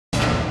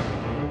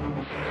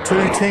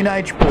Two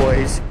teenage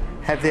boys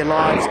have their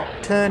lives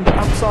turned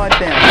upside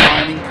down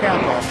by an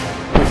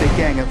encounter with a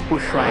gang of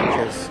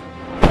bushrangers.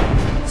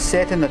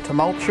 Set in the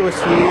tumultuous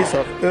years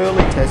of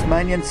early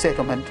Tasmanian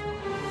settlement,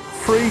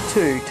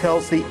 FreeToo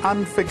tells the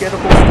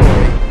unforgettable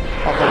story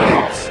of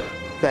events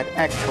that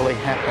actually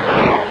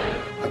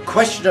happened. A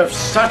question of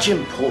such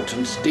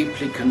importance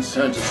deeply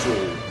concerns us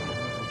all,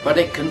 but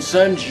it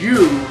concerns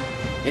you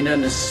in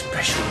an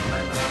especial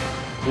manner,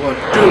 who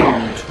are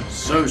doomed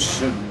so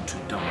soon to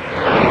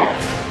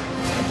die.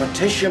 The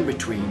partition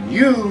between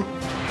you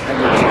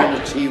and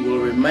eternity will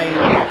remain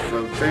for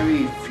a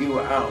very few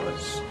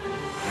hours,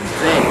 and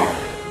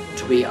then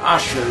to be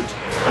ushered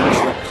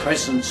into the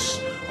presence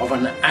of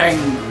an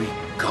angry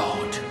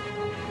God.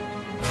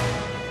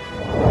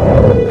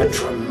 A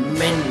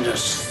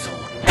tremendous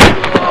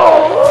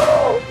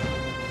thought.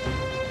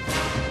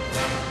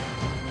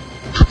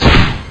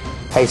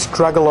 A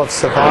struggle of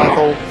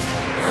survival,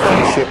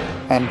 friendship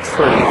and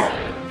truth.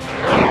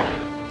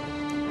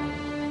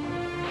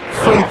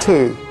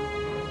 FreeToo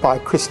by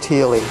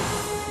Thiele.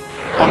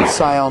 On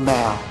sale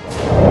now.